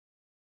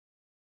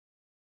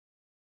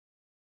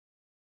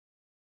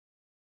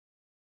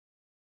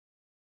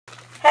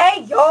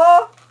Hey,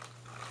 y'all.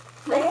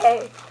 Say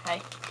hey.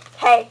 Hey.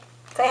 Hey.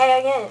 Say hey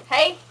again.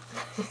 Hey.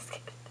 Just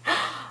kidding.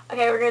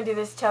 Okay, we're going to do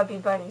this Chubby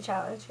Bunny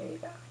challenge. Here you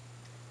go.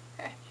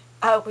 Okay.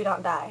 I hope we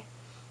don't die.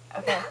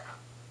 Okay.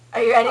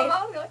 Are you ready? My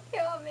mom's going to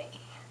kill me.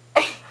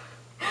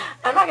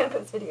 I'm not going to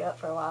put this video up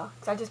for a while,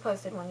 because I just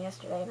posted one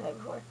yesterday and the day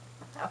before.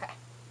 Okay.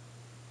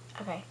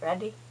 Okay,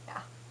 ready?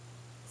 Yeah.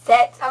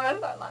 Set. I'm going to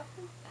start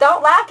laughing.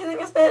 Don't laugh, because you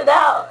can spit it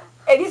out.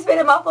 If you spit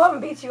in my floor, I'm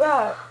going to beat you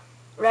up.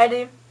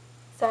 Ready?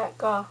 Set,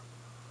 go.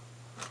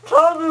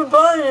 Chubby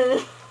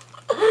Bunny.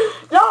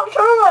 Don't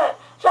turn it.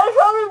 Say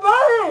Chubby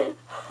Bunny.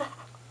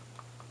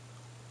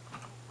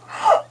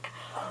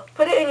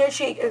 Put it in your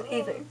cheek. It's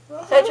easy.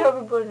 Say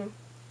Chubby Bunny.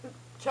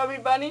 Chubby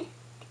Bunny.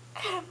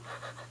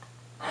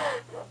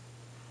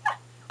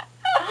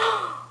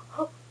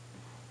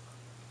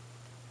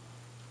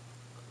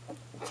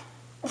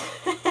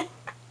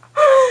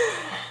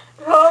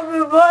 Chubby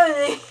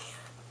Bunny.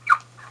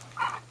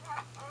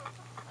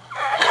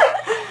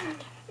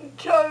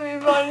 Chubby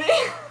Bunny.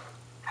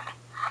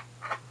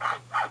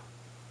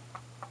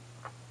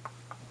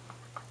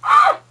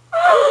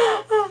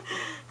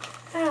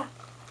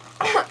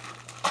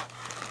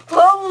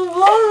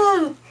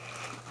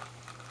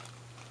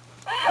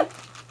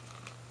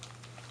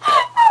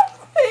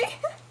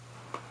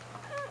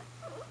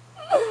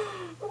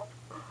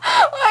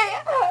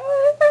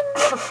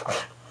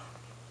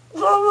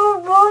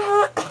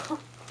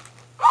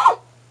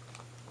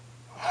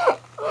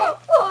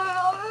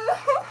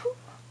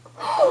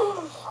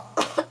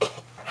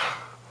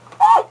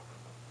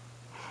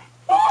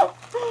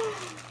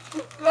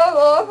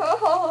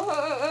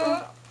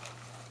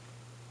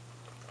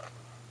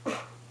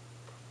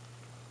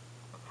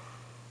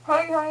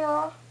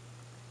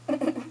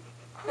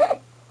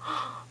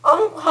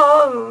 I'm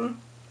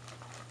home.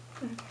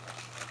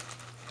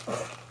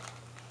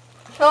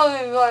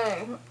 Chubby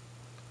Bunny.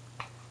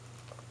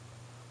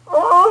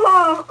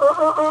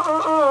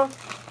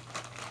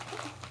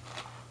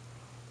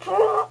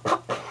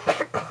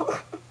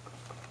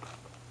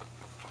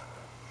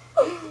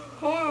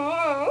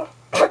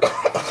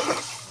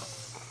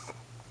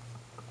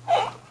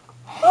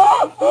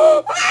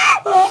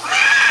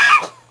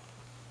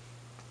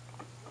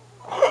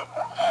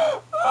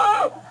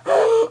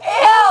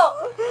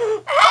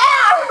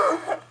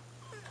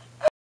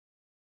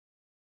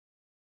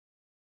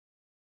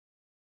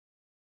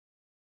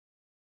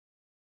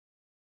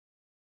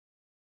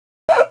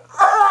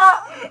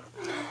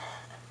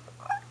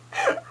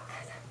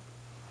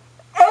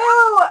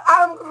 Ew,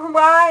 I'm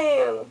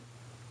crying.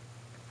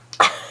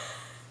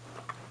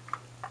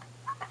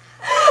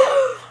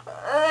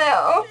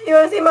 You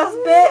want to see my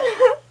spit?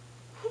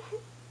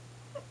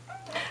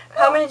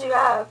 How many did you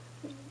have?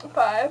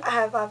 5. I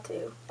have 5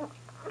 too.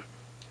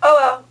 Oh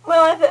well, we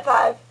only fit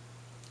 5.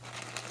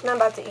 And I'm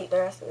about to eat the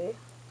rest of these.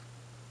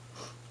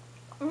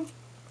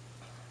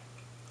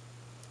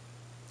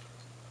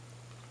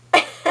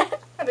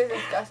 That is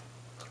disgusting.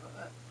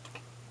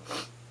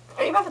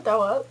 Are you about to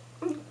throw up?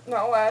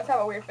 No, I just have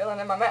a weird feeling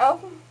in my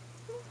mouth.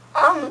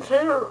 I'm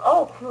too.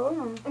 Oh,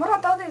 Where do I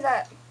throw these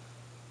at?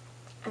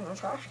 in the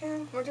trash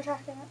can. Where's your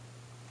trash can at?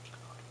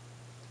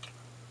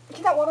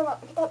 Get that water,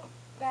 get that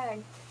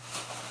bag.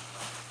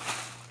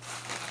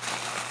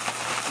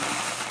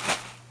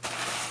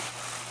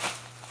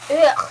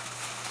 Ugh.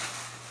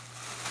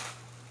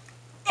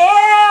 Ew!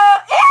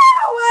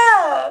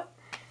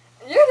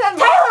 You said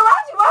Taylor,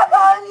 why'd you walk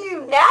on you?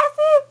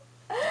 Nasty?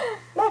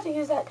 Not to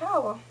use that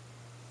towel.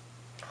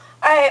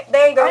 Alright,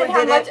 there you go. I We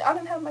did it.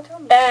 didn't have much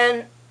on me.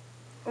 And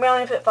we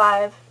only fit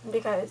 5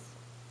 because.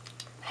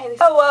 Haley.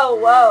 Oh,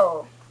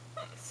 whoa.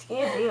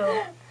 Excuse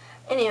you.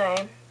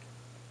 Anyway,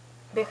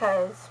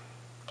 because.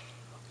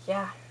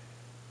 Yeah.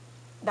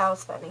 That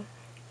was funny.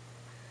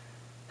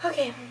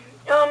 Okay.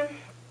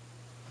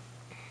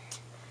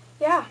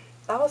 Yeah,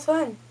 that was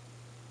fun.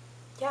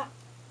 Yeah.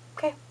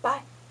 Okay,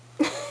 bye.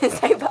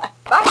 Say bye.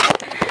 Bye.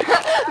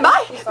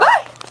 Bye.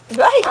 Bye.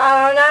 Bye.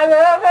 I'm not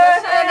gonna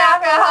put in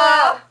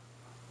alcohol.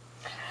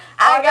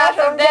 I got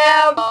some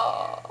damn.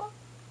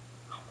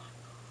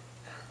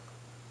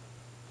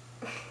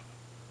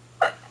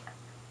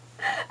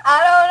 I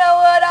don't know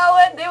what I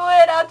would do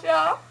without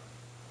y'all.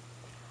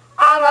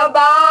 I'm a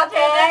ball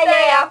till the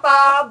day I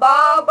fall.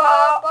 Ball,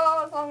 ball.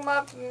 Balls on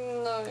my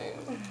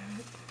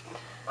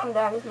I'm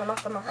done. This is my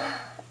stomach.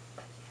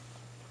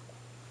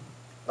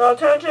 Little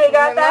Choo-Choo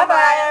got that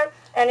fire,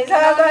 and he's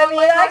hugging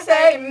me like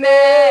Satan.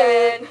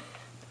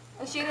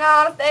 And she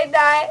gonna stay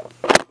diet.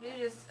 You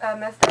just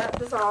messed up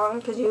the song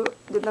because you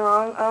did the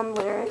wrong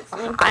lyrics.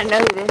 I know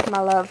you did, my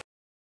love.